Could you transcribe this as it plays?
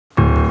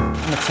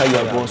I'ma tell you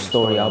a real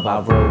story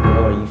about real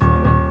glory, you feel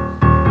me?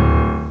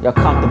 Y'all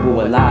comfortable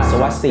with lies,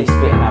 so I stay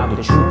spitting out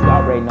the truth.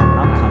 Y'all already know what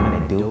I'm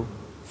coming to do.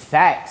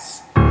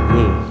 Facts.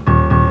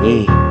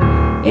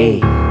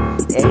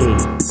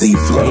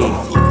 Xeeflo.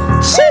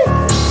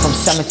 From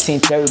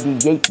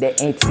 1738 to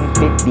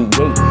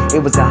 1858,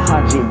 it was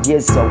 100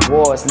 years of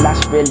wars.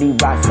 Lots really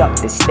rise up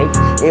the stakes.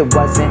 It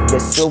wasn't the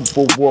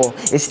Civil War,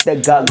 it's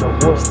the Gullah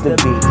Wars to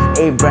be.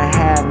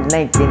 Abraham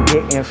Lincoln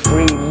didn't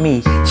free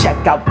me.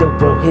 Check out the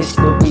real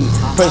history.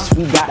 First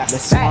we got the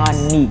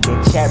Swanee, the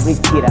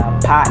Cherokee, the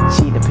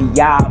Apache, the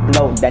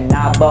Diablo, the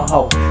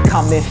Navajo.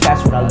 Coming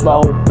fast with a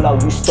low blow.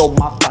 You stole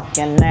my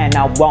fucking land,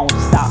 I won't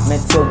stop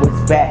until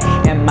it's back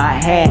in my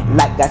hand.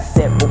 Like I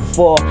said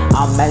before,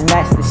 I'm a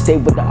master, stay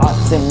with the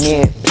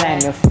ultimate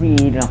plan of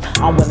freedom.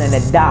 I'm willing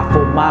to die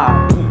for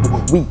my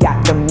people. We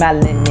got the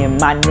melanin,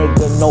 my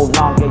nigga, no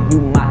longer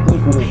you my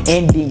equal.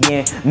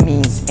 Indian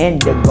means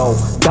indigo,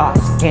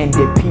 dark-skinned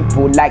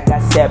people. Like I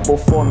said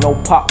before, no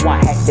part one,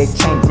 had to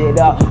change it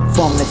up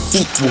from the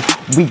sequel.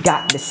 We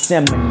got the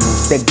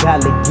Seminoles, the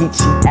Gullah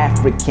Geechee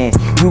Africans.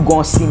 You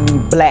gon' see me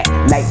black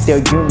like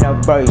the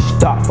universe,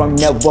 start from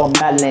never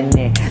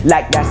melanin.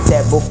 Like I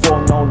said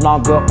before, no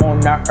longer on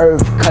the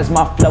earth, cause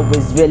my flow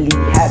is really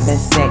heaven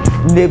sent.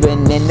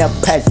 Living in the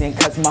present,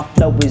 cause my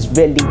flow is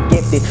really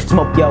gifted.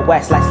 Smoke your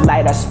ass like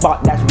light a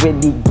spark that's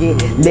really get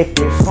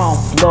lifted. From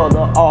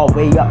Florida all the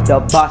way up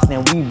to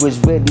Boston, we was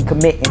really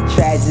committing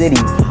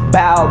tragedies.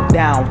 Bow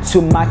down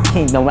to my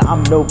kingdom,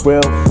 I'm the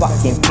real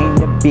fucking king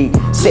to be.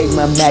 Say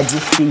my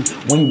majesty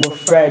when you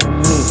refer to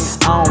me.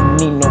 I don't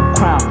need no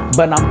crown,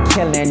 but I'm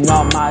killing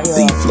all my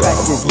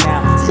stresses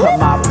now. Put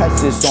my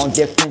presses on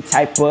different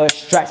type of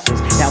stretches.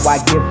 Now I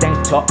give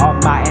thanks to all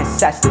my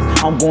ancestors.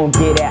 I'm gonna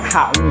get it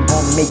hot, I'm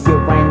gonna make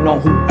it rain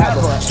on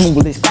whoever.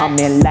 Smooth is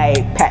coming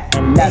like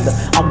patent leather.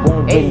 I'm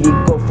gonna really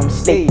go from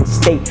state to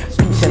state,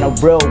 preaching a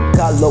real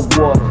Gullah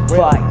war.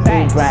 Fuck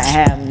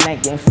Abraham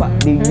Lincoln, fuck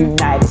the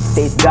United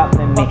States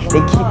government.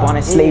 They keep on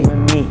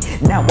enslaving me.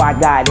 Now I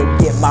gotta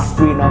get my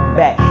freedom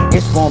back.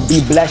 It's gonna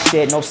be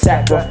bloodshed, no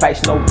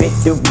sacrifice, no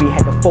victory.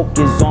 Had to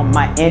focus on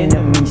my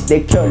enemies.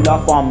 They killed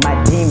off all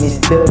my demons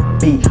to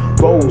be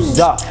rose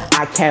up.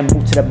 I can't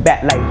move to the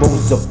back like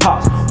Rosa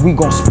Parks. We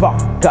gon'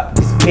 spark up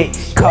this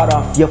bitch. Cut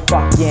off your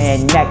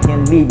fucking neck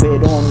and leave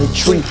it on the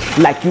tree.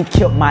 Like you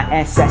killed my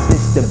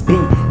ancestors to be.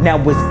 Now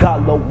it's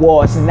Gullah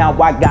Wars. Now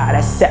I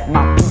gotta set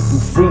my people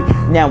free.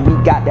 Now we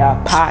got the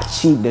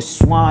Apache, the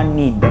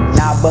Swanee, the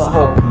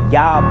Navajo,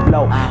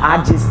 Diablo.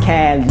 I just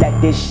can't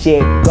let this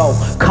shit go.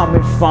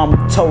 Coming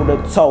from toe to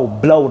toe,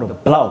 blow to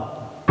blow.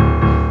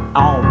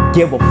 I don't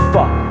give a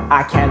fuck,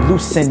 I can't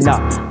loosen up.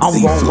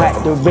 I'm gon'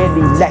 have to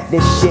really let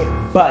this shit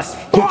bust.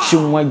 Hit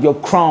you in your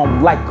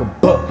chrome like a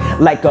book,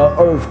 like a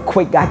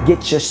earthquake. I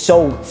get your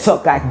soul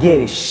took, I get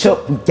it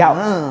shook. We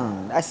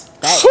out. That's